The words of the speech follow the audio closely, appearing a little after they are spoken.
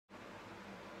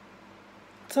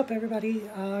What's up, everybody?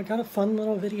 Got a fun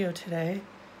little video today.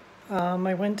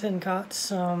 I went and got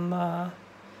some,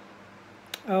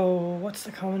 what's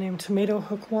the common name? Tomato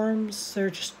hookworms. They're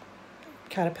just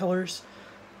caterpillars.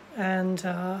 And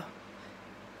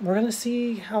we're going to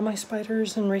see how my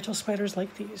spiders and Rachel's spiders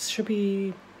like these. Should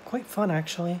be quite fun,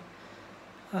 actually.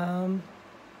 Yeah,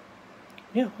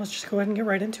 let's just go ahead and get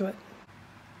right into it.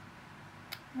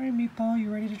 Alright, Meatball, you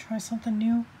ready to try something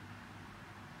new?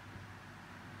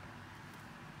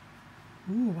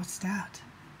 Ooh, what's that?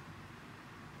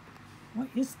 What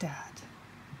is that?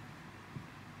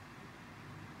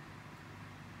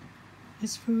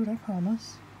 It's food, I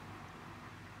promise.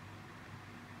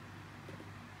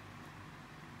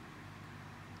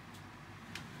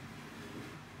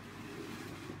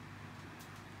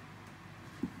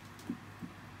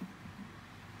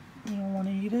 You don't want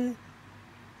to eat it?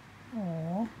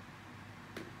 Aww.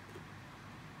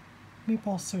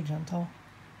 Meatball's so gentle.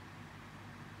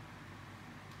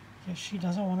 Guess she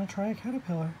doesn't want to try a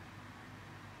caterpillar.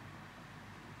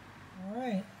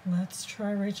 Alright, let's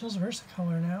try Rachel's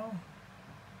Versicolor now.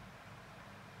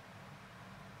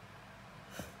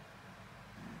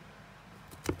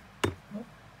 Oh.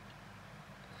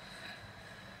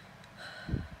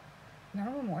 I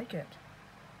don't like it.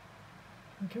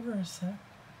 I'll give her a sec.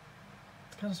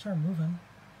 It's gotta start moving.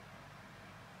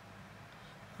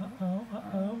 Uh-oh,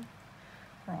 uh-oh.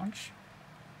 Crunch.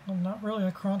 Well, not really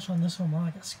a crunch on this one, more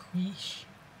like a squish.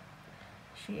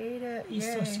 She ate it. It's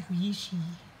so squishy.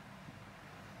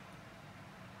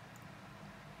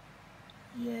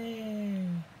 Yay!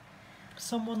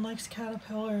 Someone likes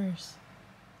caterpillars.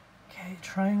 Okay,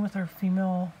 trying with our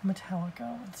female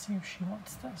Metallica. Let's see if she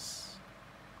wants this.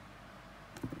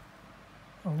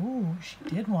 Oh, she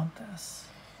did want this.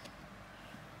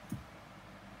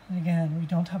 And again, we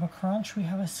don't have a crunch, we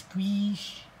have a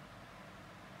squish.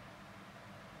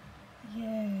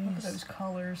 Yay. Look at those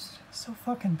colors. So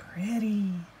fucking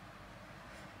pretty.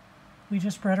 We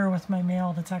just bred her with my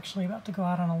male that's actually about to go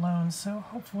out on a loan, so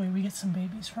hopefully we get some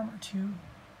babies from her too.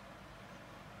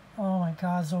 Oh my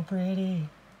god, so pretty.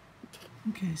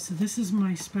 Okay, so this is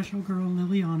my special girl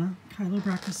Liliana,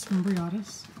 Chilobrachys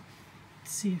fimbriatus.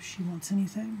 Let's see if she wants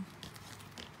anything.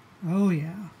 Oh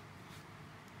yeah.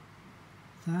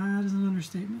 That is an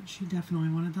understatement. She definitely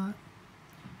wanted that.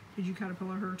 Did you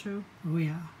caterpillar her too? Oh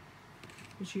yeah.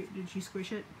 Did she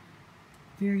squish it?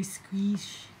 Very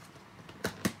squish.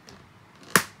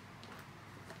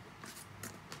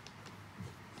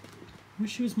 Wish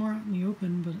she was more out in the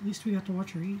open, but at least we got to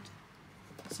watch her eat.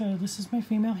 So this is my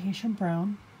female Haitian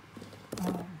brown.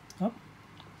 Oh,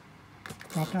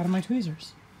 dropped out of my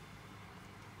tweezers.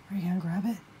 Right hand, grab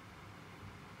it.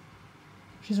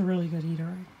 She's a really good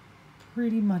eater. I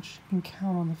pretty much can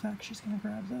count on the fact she's gonna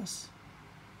grab this.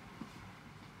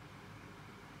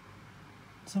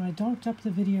 So I donked up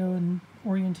the video in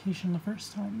orientation the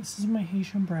first time. This is my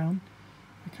Haitian brown.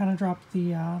 I kind of dropped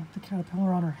the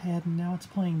caterpillar on her head, and now it's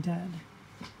playing dead.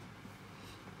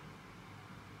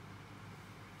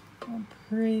 I'm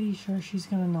pretty sure she's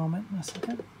gonna nom it in a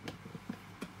second.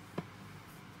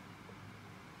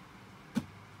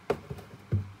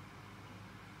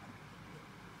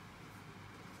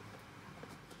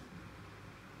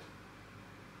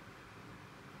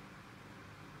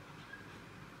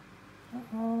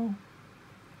 Uh-oh.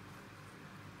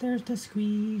 There's the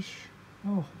squish.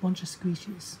 Oh, a bunch of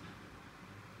squishes.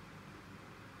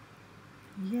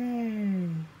 Yay!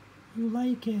 You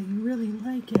like it. You really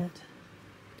like it.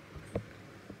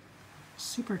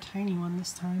 Super tiny one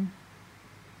this time.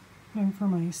 Going for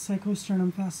my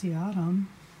Cyclosternum fasciatum.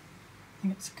 I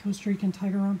think it's Costa Rican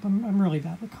tiger rump. I'm really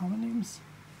bad with common names.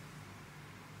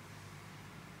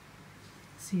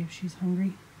 Let's see if she's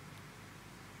hungry.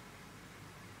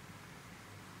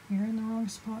 You're in the wrong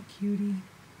spot, cutie.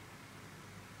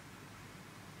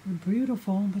 You're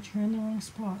beautiful, but you're in the wrong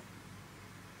spot.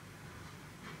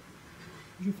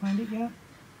 Did you find it yet?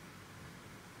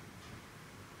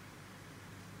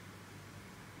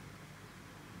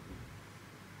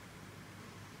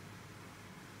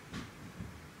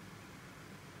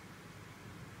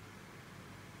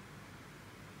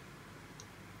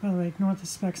 By the way, ignore the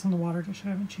specks on the water dish. I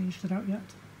haven't changed it out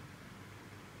yet.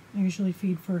 I usually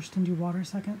feed first and do water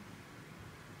second.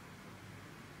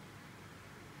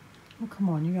 Oh, come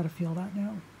on, you gotta feel that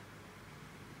now.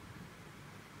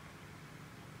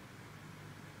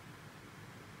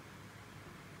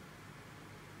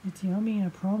 It's yummy, I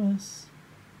promise.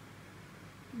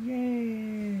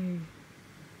 Yay!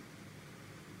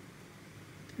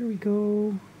 There we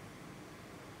go.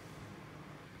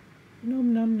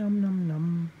 Num num num num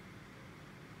num.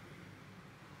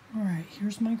 Alright,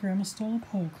 here's my Grammostola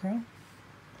pulchra.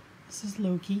 This is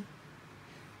Loki.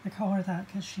 I call her that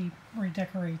because she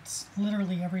redecorates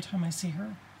literally every time I see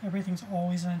her. Everything's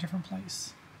always in a different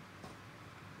place.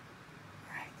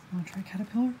 Alright, I'm gonna try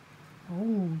Caterpillar.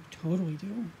 Oh, totally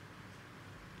do.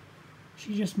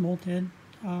 She just molted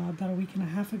about a week and a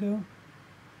half ago.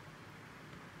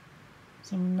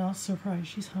 So I'm not surprised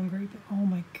she's hungry, but oh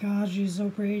my god, she's so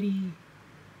pretty.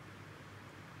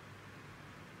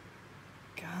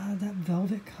 God, that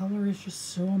velvet color is just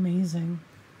so amazing.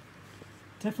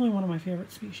 Definitely one of my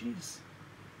favorite species.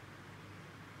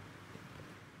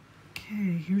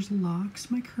 Okay, here's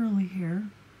Locks, my curly hair.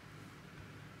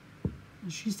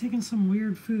 And she's taken some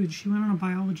weird food. She went on a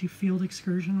biology field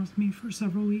excursion with me for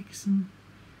several weeks, and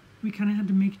we kind of had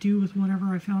to make do with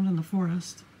whatever I found in the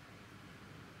forest.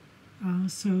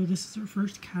 So this is her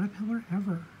first caterpillar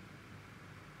ever.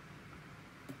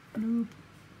 Bloop.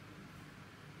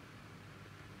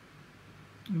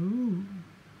 Ooh,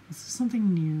 this is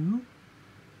something new.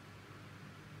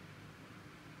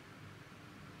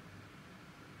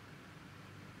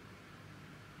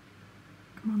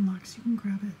 Come on, Lux, you can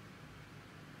grab it.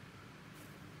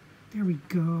 There we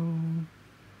go.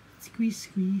 Squeeze,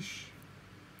 squeeze.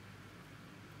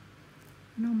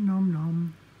 Nom, nom,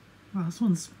 nom. Wow, this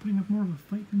one's putting up more of a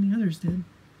fight than the others did.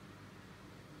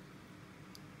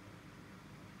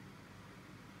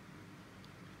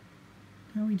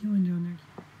 How are we doing down there?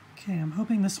 Okay, I'm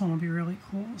hoping this one will be really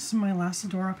cool. This is my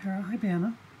Lacidora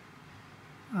parahybana.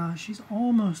 She's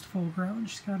almost full grown.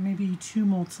 She's got maybe 2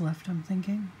 molts left, I'm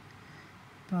thinking.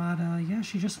 But yeah,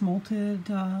 she just molted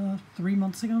 3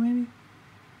 months ago maybe.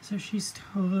 So she's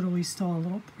totally still a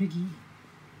little piggy.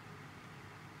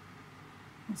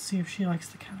 Let's see if she likes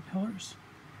the caterpillars.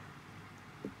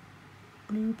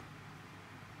 Bloop.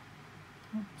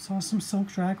 Oh, saw some silk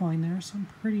dragline there, so I'm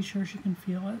pretty sure she can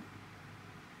feel it.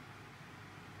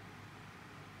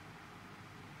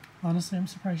 Honestly, I'm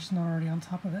surprised she's not already on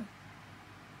top of it.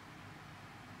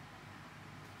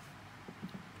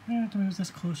 I have to move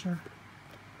this closer.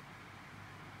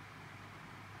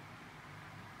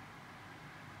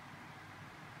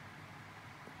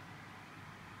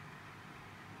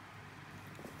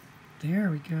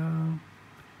 There we go.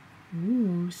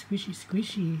 Ooh, squishy,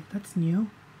 squishy. That's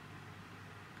new.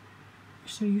 You're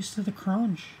so used to the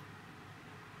crunch.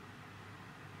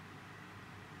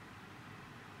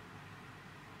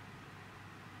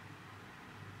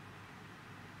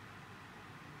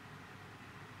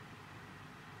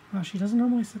 Wow, she doesn't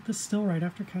normally sit this still right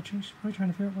after catching. She's probably trying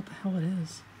to figure out what the hell it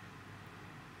is.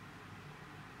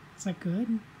 Is that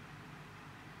good?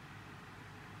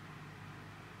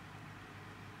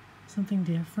 Something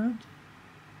different?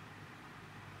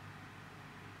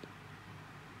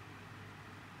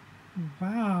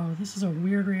 Wow, this is a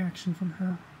weird reaction from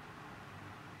her.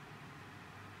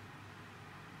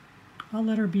 I'll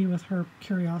let her be with her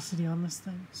curiosity on this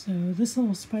thing. So this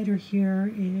little spider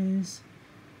here is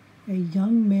a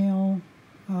young male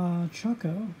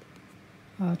Choco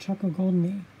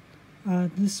goldeni.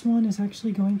 This one is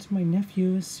actually going to my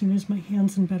nephew as soon as my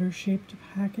hand's in better shape to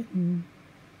pack it and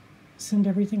send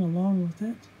everything along with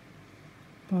it.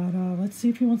 But let's see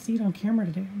if he wants to eat on camera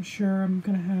today. I'm sure I'm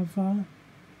gonna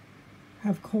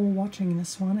have Cole watching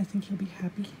this one. I think he'll be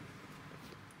happy.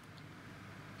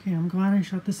 Okay, I'm glad I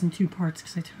shot this in 2 parts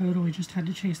because I totally just had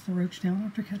to chase the roach down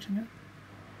after catching it.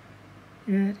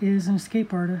 It is an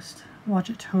escape artist. Watch,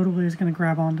 it totally is going to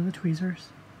grab onto the tweezers.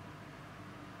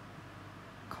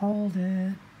 Called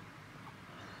it.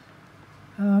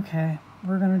 Okay,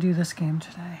 we're going to do this game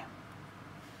today.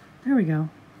 There we go.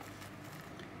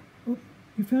 Oh,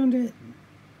 you found it.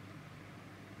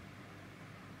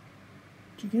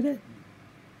 Did you get it?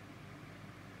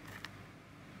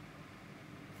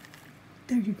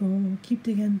 There you go. Keep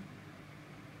digging.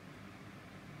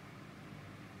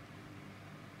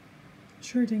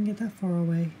 Sure didn't get that far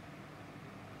away.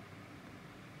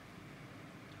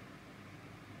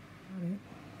 Got it.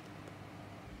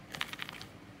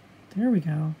 There we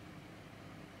go.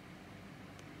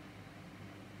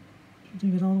 Did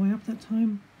you dig it all the way up that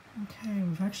time? Okay,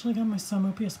 we've actually got my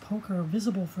Psalmopoeus pulcher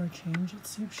visible for a change. Let's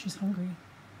see if she's hungry.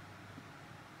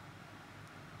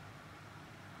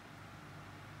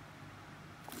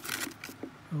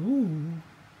 Oh,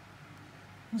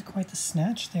 that was quite the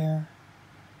snatch there.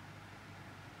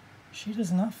 She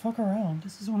does not fuck around.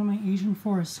 This is one of my Asian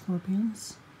forest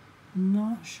scorpions. I'm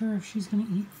not sure if she's going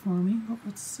to eat for me, but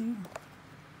let's see.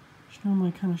 She's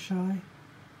normally kind of shy.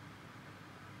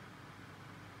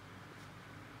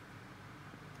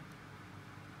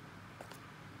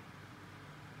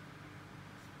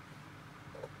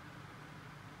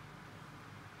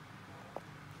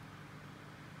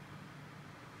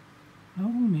 Oh,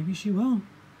 maybe she will.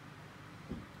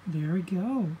 There we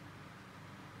go.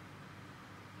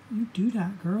 You do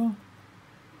that, girl.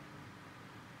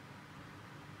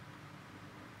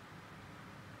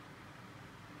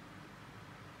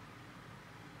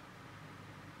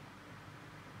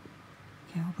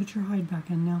 Okay, I'll put your hide back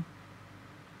in now.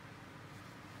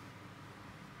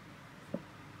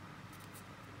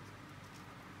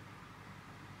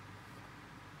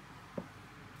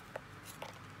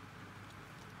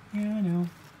 Yeah, I know.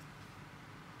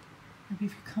 Maybe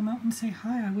if you come out and say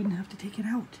hi, I wouldn't have to take it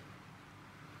out.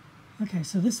 Okay,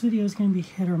 so this video is going to be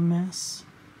hit or miss.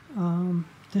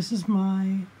 This is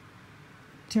my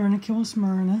Pteronachilus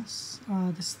marinus.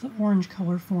 This is the orange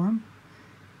color form.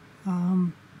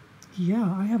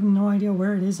 Yeah, I have no idea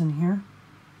where it is in here.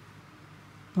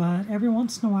 But every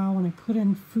once in a while when I put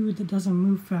in food that doesn't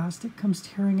move fast, it comes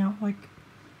tearing out like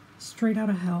straight out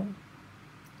of hell.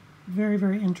 Very,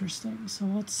 very interesting. So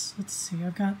let's see.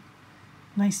 I've got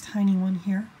a nice tiny one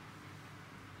here.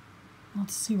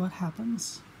 Let's see what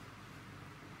happens.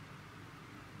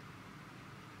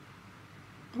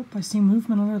 Oh, I see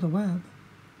movement under the web.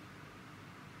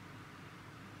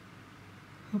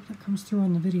 Hope that comes through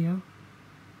on the video.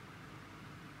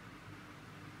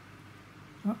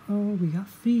 Uh-oh, we got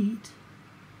feet.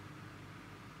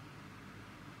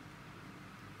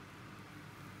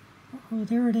 Uh-oh,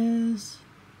 there it is.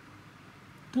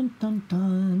 Dun dun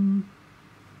dun.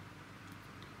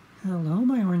 Hello,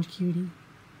 my orange cutie.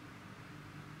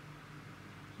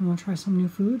 You want to try some new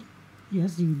food?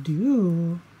 Yes, you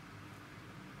do.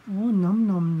 Oh, nom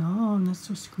nom nom. That's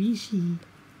so squishy.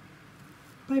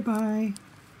 Bye-bye.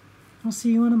 I'll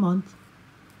see you in a month.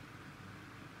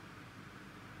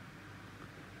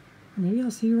 Or maybe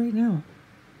I'll see you right now.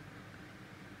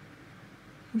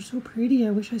 You're so pretty.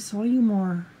 I wish I saw you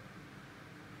more.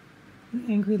 You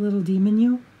angry little demon,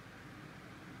 you.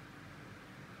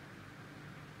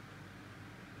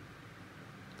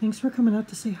 Thanks for coming out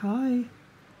to say hi.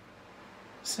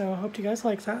 So I hope you guys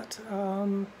like that.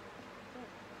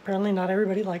 Apparently not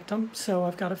everybody liked them, so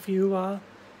I've got a few I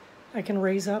can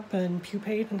raise up and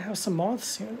pupate and have some moths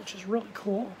soon, which is really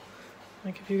cool.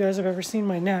 Like if you guys have ever seen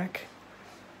my neck,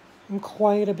 I'm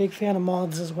quite a big fan of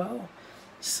moths as well.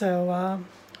 So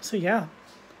yeah,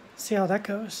 see how that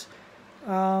goes.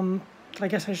 I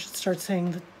guess I should start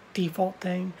saying the default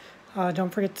thing.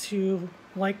 Don't forget to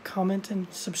like, comment, and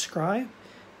subscribe.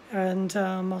 And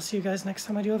I'll see you guys next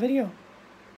time I do a video.